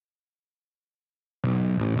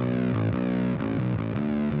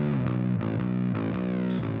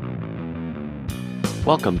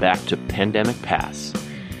Welcome back to Pandemic Pass.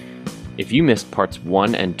 If you missed parts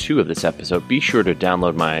 1 and 2 of this episode, be sure to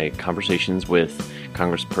download my conversations with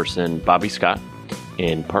Congressperson Bobby Scott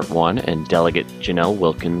in part 1 and Delegate Janelle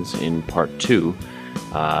Wilkins in part 2.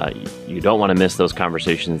 You don't want to miss those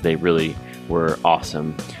conversations. They really were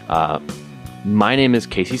awesome. My name is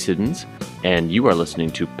Casey Siddons, and you are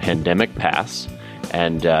listening to Pandemic Pass.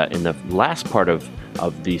 And in the last part of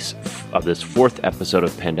this fourth episode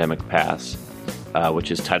of Pandemic Pass,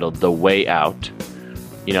 which is titled The Way Out,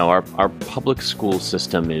 you know, our public school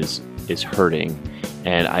system is hurting,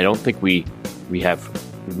 and I don't think we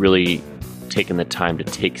have really taken the time to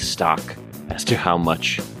take stock as to how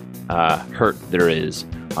much hurt there is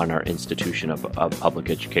on our institution of public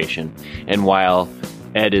education. And while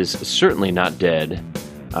Ed is certainly not dead,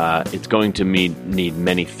 it's going to need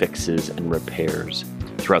many fixes and repairs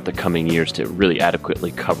throughout the coming years to really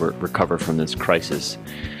adequately recover from this crisis.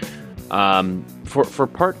 For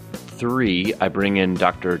part 3, I bring in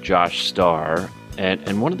Dr. Josh Starr,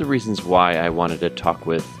 and one of the reasons why I wanted to talk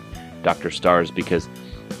with Dr. Starr is because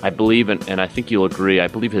I believe, and I think you'll agree, I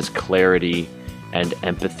believe his clarity and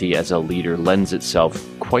empathy as a leader lends itself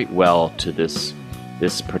quite well to this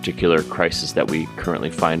particular crisis that we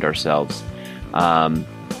currently find ourselves.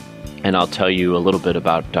 And I'll tell you a little bit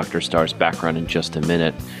about Dr. Starr's background in just a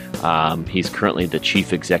minute. He's currently the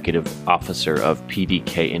Chief Executive Officer of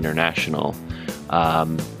PDK International.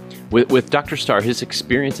 With Dr. Starr, his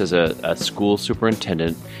experience as a school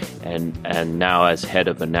superintendent and now as head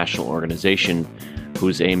of a national organization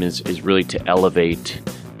whose aim is really to elevate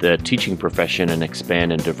the teaching profession and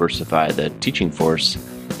expand and diversify the teaching force,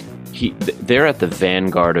 they're at the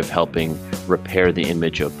vanguard of helping repair the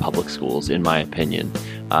image of public schools, in my opinion,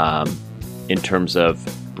 in terms of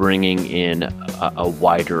bringing in a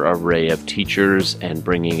wider array of teachers and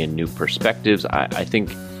bringing in new perspectives. I think,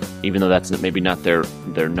 even though that's maybe not their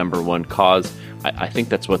number one cause, I think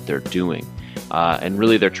that's what they're doing. And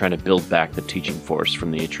really, they're trying to build back the teaching force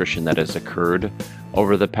from the attrition that has occurred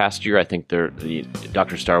over the past year. I think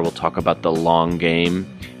Dr. Starr will talk about the long game,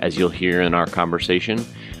 as you'll hear in our conversation.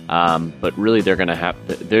 But really,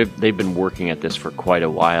 they've been working at this for quite a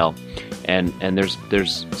while, and there's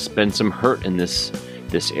been some hurt in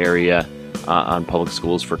this area on public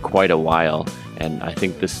schools for quite a while. And I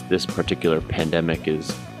think this particular pandemic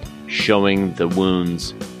is showing the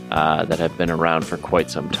wounds that have been around for quite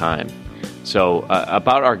some time. So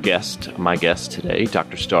about my guest today,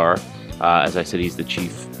 Dr. Starr, as I said, he's the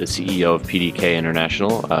CEO of PDK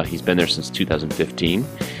International. He's been there since 2015.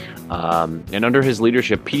 And under his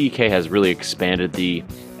leadership, PDK has really expanded the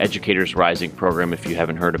Educators Rising program. If you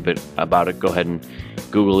haven't heard a bit about it, go ahead and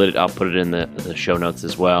Google it. I'll put it in the show notes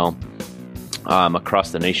as well.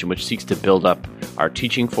 Across the nation, which seeks to build up our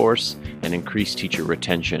teaching force and increase teacher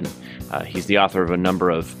retention. He's the author of a number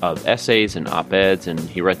of essays and op-eds, and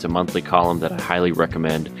he writes a monthly column that I highly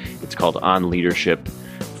recommend. It's called On Leadership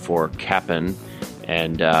for Kaplan.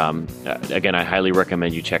 And again, I highly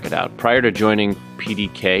recommend you check it out. Prior to joining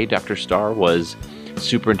PDK, Dr. Starr was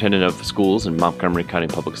superintendent of schools in Montgomery County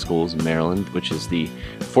Public Schools in Maryland, which is the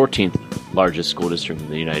 14th largest school district in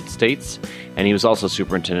the United States. And he was also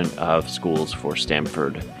superintendent of schools for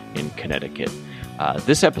Stamford in Connecticut.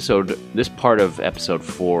 This part of episode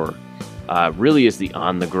 4 really is the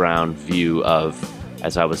on-the-ground view of,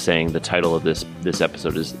 as I was saying, the title of this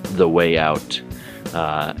episode is The Way Out.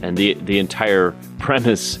 And the entire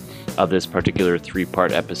premise of this particular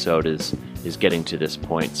 3-part episode is getting to this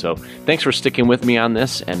point. So thanks for sticking with me on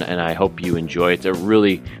this, and I hope you enjoy it. It's a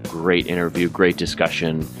really great interview, great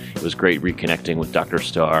discussion. It was great reconnecting with Dr.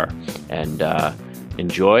 Starr, and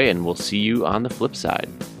enjoy, and we'll see you on the flip side.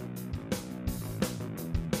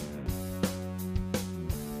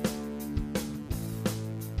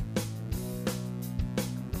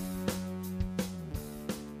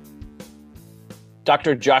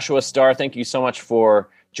 Dr. Joshua Starr, thank you so much for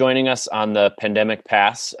joining us on the Pandemic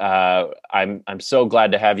Pass. I'm so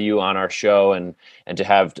glad to have you on our show and to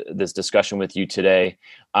have this discussion with you today.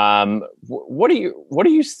 What do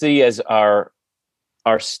you see as our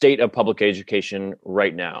state of public education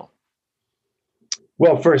right now?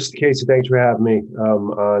 Well, first, Casey, thanks for having me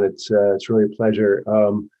on. It's really a pleasure,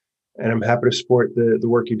 and I'm happy to support the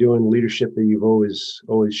work you do and leadership that you've always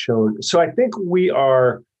shown. So I think we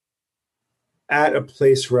are at a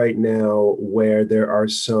place right now where there are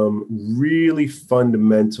some really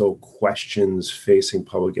fundamental questions facing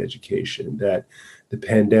public education that the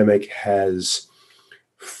pandemic has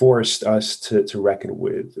forced us to reckon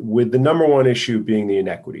with the number one issue being the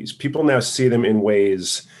inequities. People now see them in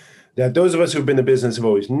ways that those of us who've been in the business have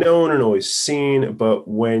always known and always seen, but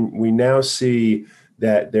when we now see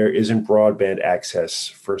that there isn't broadband access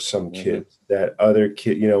for some kids, that other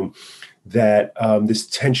kid, that this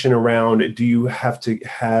tension around, do you have to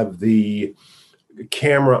have the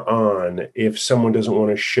camera on if someone doesn't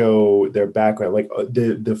want to show their background, like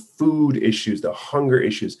the food issues, the hunger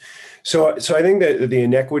issues. So I think that the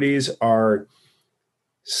inequities are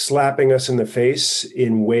slapping us in the face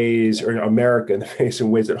in ways, or America in the face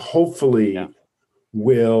in ways that hopefully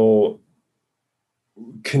will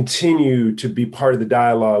continue to be part of the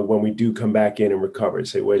dialogue when we do come back in and recover and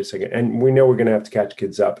say, wait a second. And we know we're going to have to catch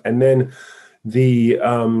kids up. And then the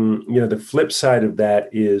flip side of that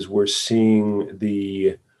is we're seeing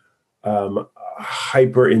the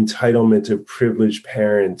hyper entitlement of privileged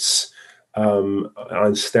parents on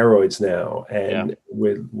steroids now, and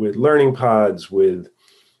with learning pods, with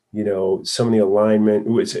some of the alignment,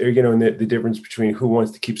 and the difference between who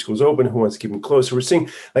wants to keep schools open, who wants to keep them closed. So we're seeing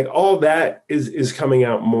like all that is coming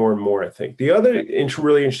out more and more. I think the other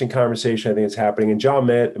really interesting conversation I think is happening, and John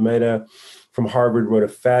Mehta from Harvard wrote a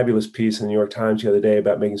fabulous piece in the New York Times the other day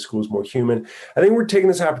about making schools more human. I think we're taking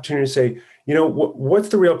this opportunity to say, what's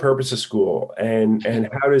the real purpose of school, and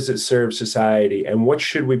how does it serve society, and what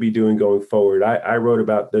should we be doing going forward? I wrote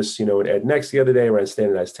about this, in EdNext the other day around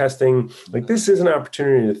standardized testing. Like, this is an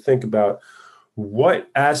opportunity to think about what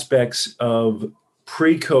aspects of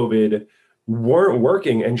pre-COVID weren't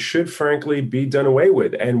working and should frankly be done away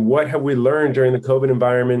with, and what have we learned during the COVID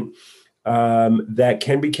environment that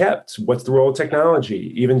can be kept. What's the role of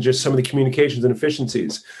technology? Even just some of the communications and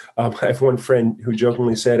efficiencies. I have one friend who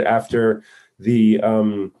jokingly said after the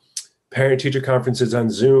parent-teacher conferences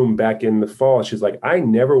on Zoom back in the fall, she's like, I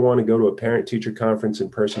never want to go to a parent-teacher conference in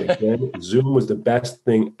person again. Zoom was the best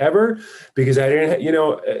thing ever because I didn't,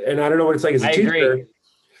 and I don't know what it's like as a teacher. Agree.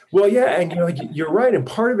 Well, yeah, and you're right. And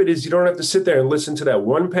part of it is you don't have to sit there and listen to that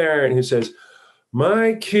one parent who says,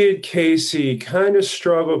 my kid, Casey, kind of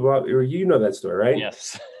struggled, or that story, right?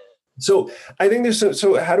 Yes. So I think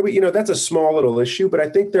so how do we, that's a small little issue, but I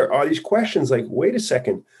think there are these questions like, wait a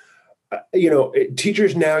second,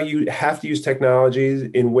 teachers now, you have to use technologies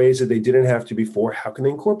in ways that they didn't have to before. How can they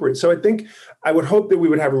incorporate? So I think I would hope that we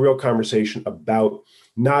would have a real conversation about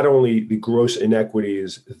not only the gross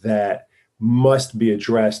inequities that must be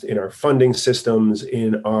addressed in our funding systems,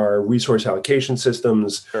 in our resource allocation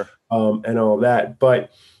systems, sure. And all that,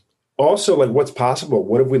 but also like what's possible,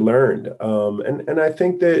 what have we learned? And I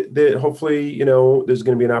think that hopefully, there's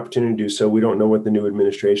going to be an opportunity to do so. We don't know what the new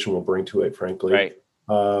administration will bring to it, frankly. Right.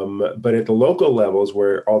 But at the local levels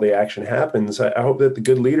where all the action happens, I hope that the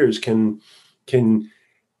good leaders can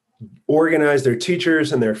organize their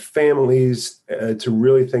teachers and their families to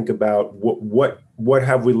really think about what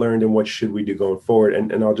have we learned and what should we do going forward.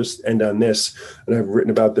 And I'll just end on this, and I've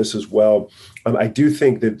written about this as well. I do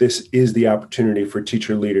think that this is the opportunity for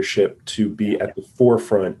teacher leadership to be at the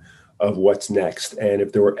forefront of what's next. And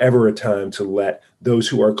if there were ever a time to let those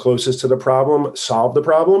who are closest to the problem solve the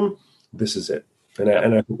problem, this is it. And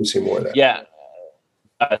I think we'll see more of that. Yeah,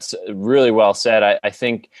 that's really well said. I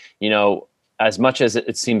think, as much as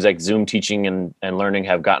it seems like Zoom teaching and learning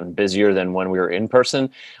have gotten busier than when we were in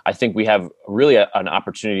person, I think we have really an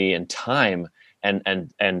opportunity and time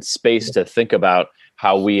and space to think about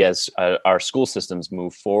how we as our school systems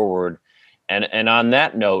move forward. And on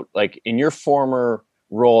that note, like in your former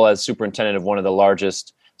role as superintendent of one of the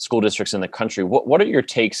largest school districts in the country, what are your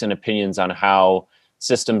takes and opinions on how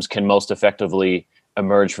systems can most effectively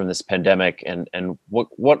emerge from this pandemic, and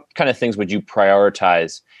what kind of things would you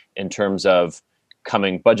prioritize in terms of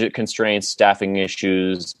coming budget constraints, staffing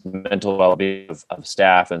issues, mental well-being of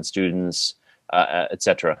staff and students, et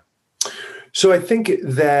cetera? So I think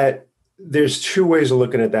that there's two ways of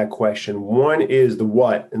looking at that question. One is the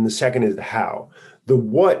what, and the second is the how. The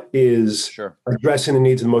what is addressing the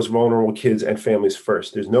needs of the most vulnerable kids and families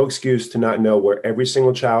first. There's no excuse to not know where every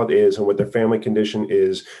single child is and what their family condition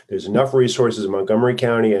is. There's enough resources in Montgomery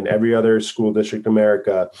County and every other school district in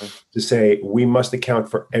America to say we must account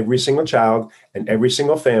for every single child and every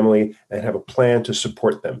single family and have a plan to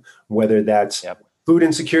support them, whether that's food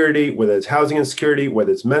insecurity, whether it's housing insecurity,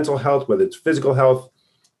 whether it's mental health, whether it's physical health.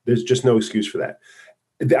 There's just no excuse for that.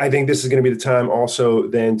 I think this is going to be the time also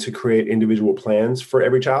then to create individual plans for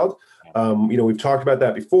every child. We've talked about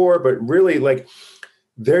that before, but really like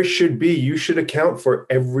you should account for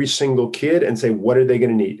every single kid and say, what are they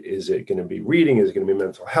going to need? Is it going to be reading? Is it going to be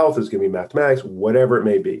mental health? Is it going to be mathematics? Whatever it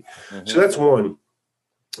may be. Mm-hmm. So that's one.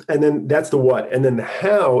 And then that's the what. And then the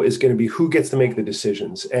how is going to be who gets to make the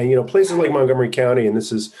decisions. And, places like Montgomery County, and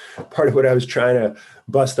this is part of what I was trying to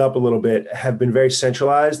bust up a little bit, have been very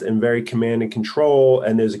centralized and very command and control.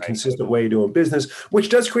 And there's a consistent way of doing business, which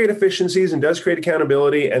does create efficiencies and does create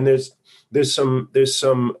accountability. And there's some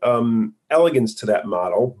elegance to that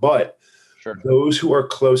model, but sure, those who are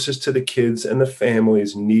closest to the kids and the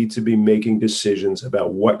families need to be making decisions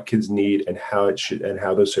about what kids need and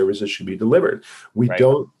how those services should be delivered. We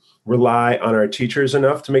don't rely on our teachers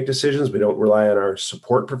enough to make decisions. We don't rely on our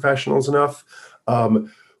support professionals enough.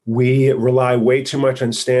 We rely way too much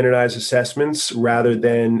on standardized assessments rather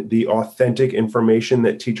than the authentic information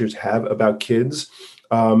that teachers have about kids.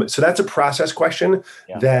 So that's a process question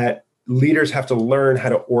that leaders have to learn how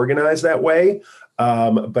to organize that way.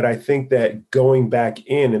 But I think that going back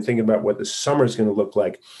in and thinking about what the summer is going to look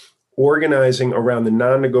like, organizing around the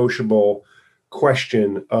non-negotiable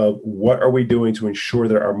question of what are we doing to ensure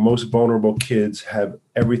that our most vulnerable kids have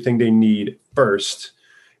everything they need first,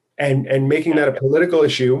 and making that a political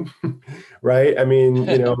issue, right? I mean,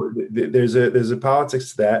 there's a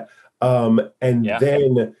politics to that.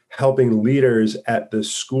 Then helping leaders at the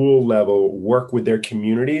school level work with their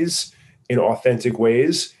communities in authentic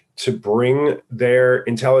ways to bring their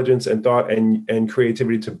intelligence and thought and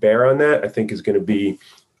creativity to bear on that, I think is going to be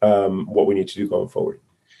what we need to do going forward.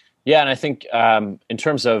 Yeah, and I think in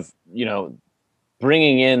terms of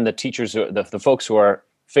bringing in the teachers, the folks who are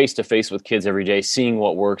face to face with kids every day, seeing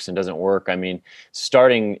what works and doesn't work. I mean,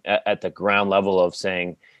 starting at the ground level of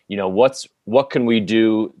saying, what can we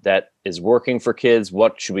do that is working for kids?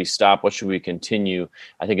 What should we stop? What should we continue?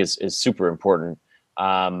 I think is super important.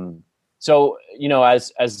 So,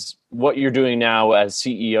 as what you're doing now as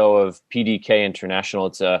CEO of PDK International,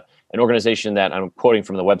 it's an organization that I'm quoting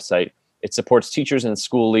from the website. It supports teachers and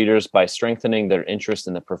school leaders by strengthening their interest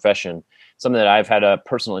in the profession, something that I've had a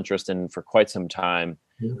personal interest in for quite some time.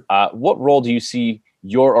 Yeah. What role do you see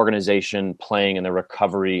your organization playing in the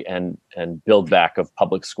recovery and build back of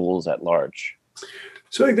public schools at large?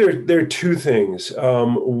 So I think there are two things.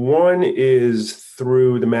 One is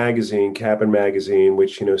through the magazine, Kaplan Magazine,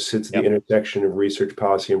 which sits at the intersection of research,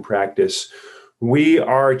 policy, and practice. We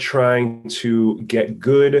are trying to get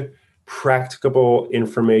good, practicable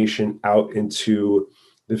information out into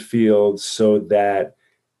the field so that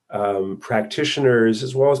practitioners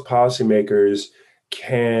as well as policymakers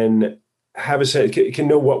can have can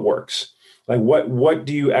know what works. Like what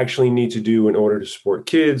do you actually need to do in order to support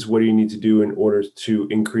kids? What do you need to do in order to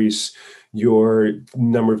increase your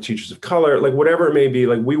number of teachers of color? Like whatever it may be,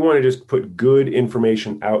 like we want to just put good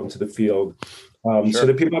information out into the field so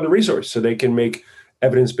that people have the resource so they can make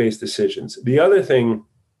evidence-based decisions. The other thing,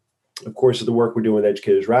 of course, is the work we're doing with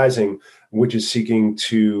Educators Rising, which is seeking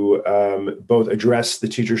to both address the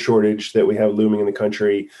teacher shortage that we have looming in the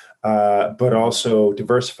country, but also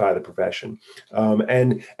diversify the profession.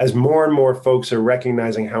 And as more and more folks are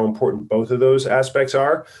recognizing how important both of those aspects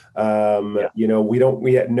are, we don't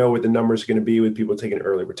yet know what the numbers are going to be with people taking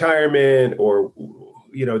early retirement or,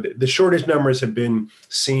 the shortage numbers have been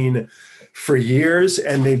seen for years,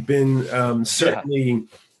 and they've been certainly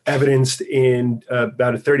evidenced in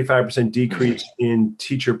about a 35% decrease in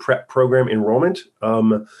teacher prep program enrollment. I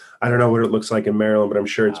don't know what it looks like in Maryland, but I'm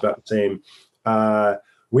sure it's about the same.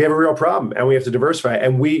 We have a real problem, and we have to diversify.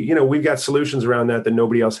 And we've got solutions around that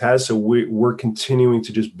nobody else has. So we're continuing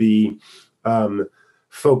to just be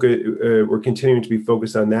focused. We're continuing to be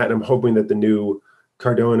focused on that, and I'm hoping that the new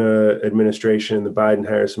Cardona administration, the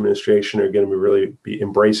Biden-Harris administration, are going to really be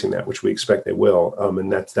embracing that, which we expect they will.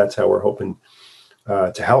 And that's how we're hoping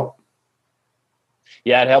to help.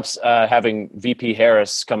 Yeah, it helps having VP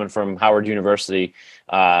Harris coming from Howard University,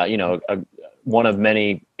 one of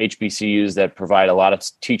many HBCUs that provide a lot of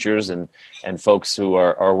teachers and folks who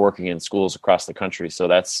are working in schools across the country. So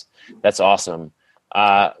that's awesome.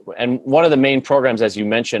 And one of the main programs, as you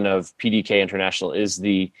mentioned, of PDK International is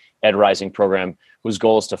the Ed Rising program, whose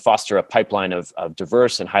goal is to foster a pipeline of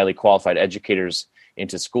diverse and highly qualified educators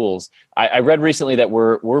into schools. I read recently that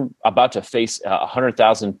we're about to face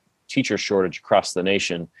 100,000 teacher shortage across the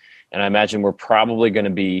nation. And I imagine we're probably going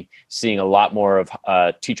to be seeing a lot more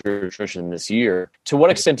of teacher attrition this year. To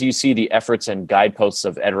what extent do you see the efforts and guideposts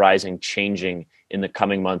of Ed Rising changing in the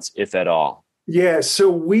coming months, if at all? Yeah, so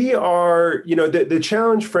we are, the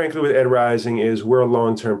challenge, frankly, with Ed Rising is we're a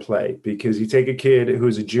long-term play, because you take a kid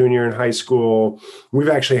who's a junior in high school. We've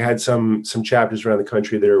actually had some chapters around the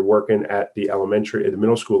country that are working at the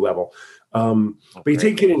middle school level. But you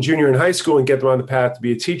take a kid in junior in high school and get them on the path to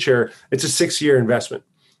be a teacher. It's a 6-year investment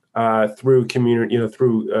through community,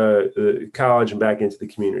 through college and back into the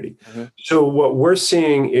community. Mm-hmm. So what we're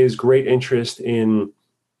seeing is great interest in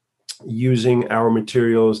using our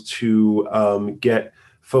materials to get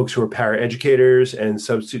folks who are paraeducators and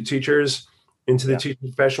substitute teachers into the teaching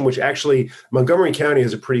profession, which actually Montgomery County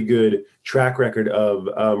has a pretty good track record of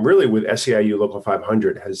really with SEIU Local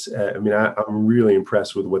 500 has, I'm really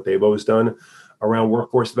impressed with what they've always done around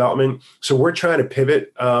workforce development. So we're trying to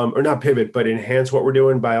pivot, or not pivot, but enhance what we're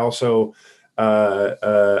doing by also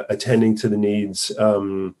attending to the needs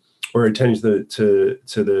or attending to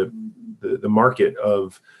the market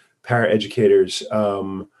of paraeducators.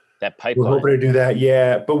 That pipeline. We're hoping to do that,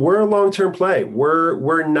 yeah. But we're a long-term play.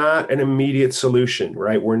 We're not an immediate solution,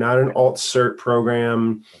 right? We're not an alt-cert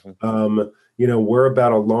program. We're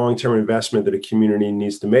about a long-term investment that a community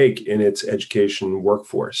needs to make in its education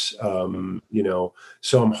workforce. So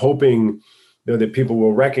I'm hoping that people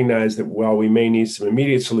will recognize that while we may need some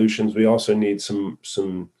immediate solutions, we also need some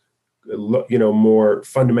more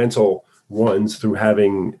fundamental ones through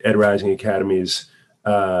having Ed Rising academies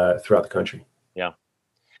throughout the country. Yeah.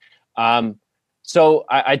 So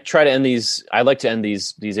I try to end these. I like to end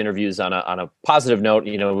these interviews on a positive note.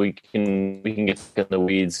 We can get in the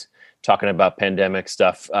weeds talking about pandemic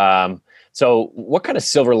stuff. So what kind of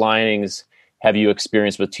silver linings have you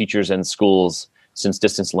experienced with teachers and schools since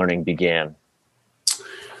distance learning began?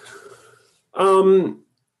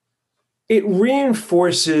 It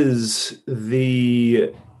reinforces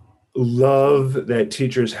the love that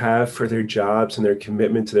teachers have for their jobs and their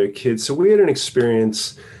commitment to their kids. So we had an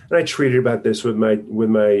experience, and I tweeted about this with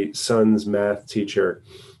my son's math teacher.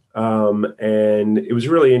 And it was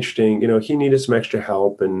really interesting. He needed some extra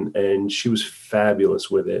help and she was fabulous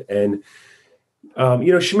with it. And,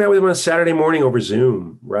 she met with him on a Saturday morning over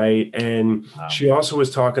Zoom. Right. And she also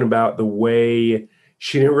was talking about the way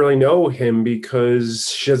she didn't really know him because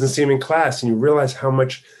she doesn't see him in class. And you realize how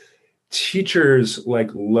much teachers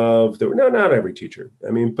love not every teacher.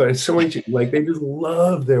 But so many, they just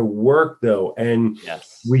love their work though. And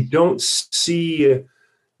we don't see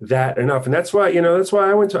that enough. And that's why I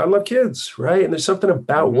love kids, right? And there's something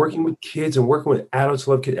about working with kids and working with adults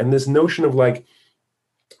who love kids. And this notion of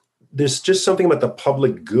there's just something about the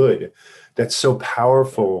public good that's so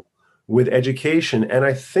powerful with education. And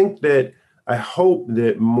I hope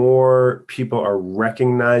that more people are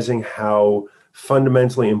recognizing how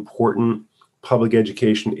fundamentally important public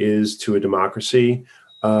education is to a democracy.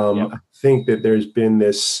 I think that there's been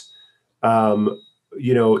this,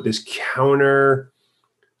 this counter,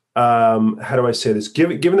 how do I say this?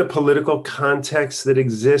 Given the political context that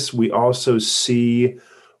exists, we also see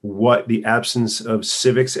what the absence of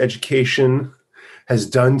civics education has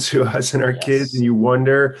done to us and our kids. And you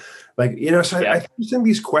wonder, I think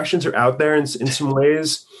these questions are out there in some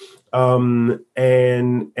ways. I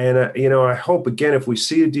hope, again, if we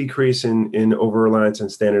see a decrease in over-reliance on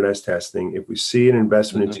standardized testing, if we see an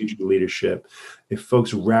investment in teacher leadership, if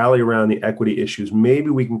folks rally around the equity issues, maybe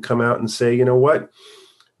we can come out and say, you know what,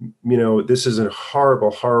 this is a horrible,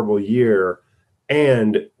 horrible year,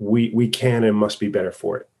 and we can and must be better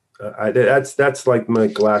for it. That's like my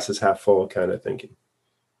glass is half full kind of thinking.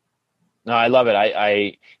 No, I love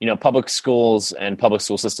it. Public schools and public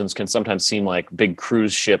school systems can sometimes seem like big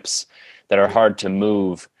cruise ships that are hard to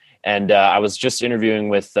move. And I was just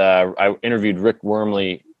interviewing I interviewed Rick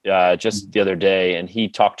Wormley just the other day, and he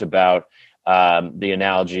talked about the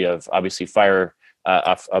analogy of obviously fire.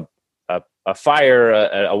 A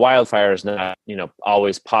wildfire is not,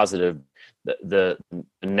 always positive. The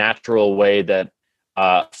natural way that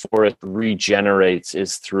forest regenerates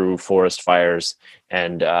is through forest fires,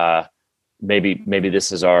 and maybe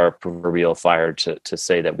this is our proverbial fire to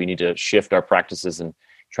say that we need to shift our practices and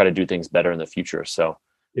try to do things better in the future. So,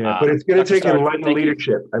 but it's going to take enlightened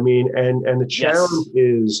leadership. And the challenge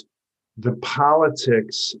is the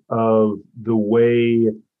politics of the way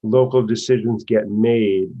local decisions get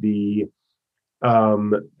made. Is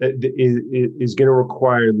going to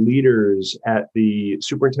require leaders at the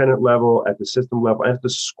superintendent level, at the system level, and at the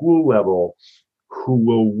school level who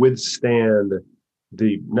will withstand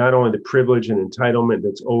not only the privilege and entitlement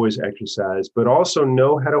that's always exercised, but also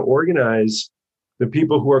know how to organize the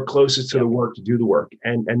people who are closest to the work to do the work.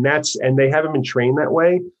 And they haven't been trained that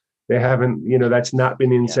way. They haven't, that's not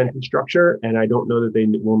been the incentive structure. And I don't know that they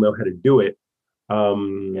will know how to do it.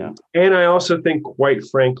 And I also think, quite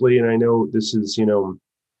frankly, and I know this is,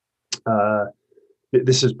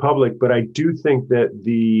 this is public, but I do think that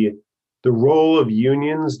the role of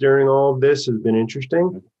unions during all of this has been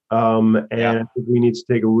interesting. I think we need to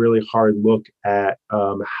take a really hard look at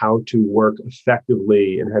how to work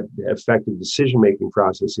effectively and have effective decision-making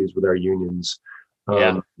processes with our unions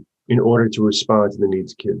in order to respond to the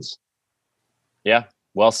needs of kids. Yeah,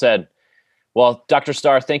 well said. Well, Dr.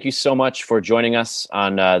 Starr, thank you so much for joining us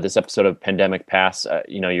on this episode of Pandemic Pass.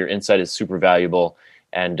 Your insight is super valuable,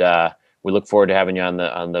 and we look forward to having you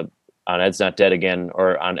on Ed's Not Dead again,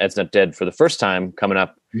 or on Ed's Not Dead for the first time coming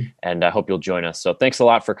up. And I hope you'll join us. So thanks a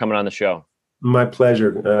lot for coming on the show. My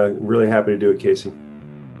pleasure. Really happy to do it, Casey.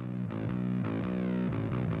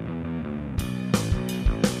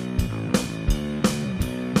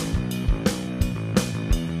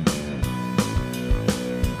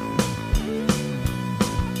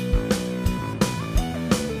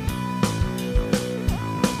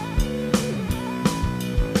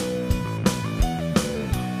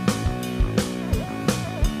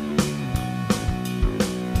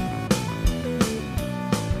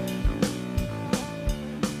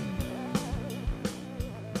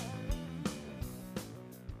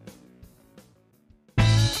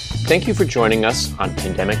 Thank you for joining us on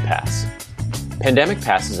Pandemic Pass. Pandemic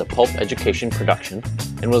Pass is a pulp education production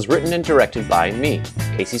and was written and directed by me,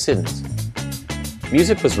 Casey Siddons.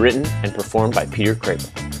 Music was written and performed by Peter Crable.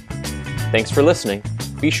 Thanks for listening.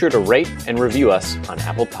 Be sure to rate and review us on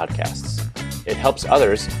Apple Podcasts. It helps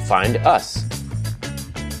others find us.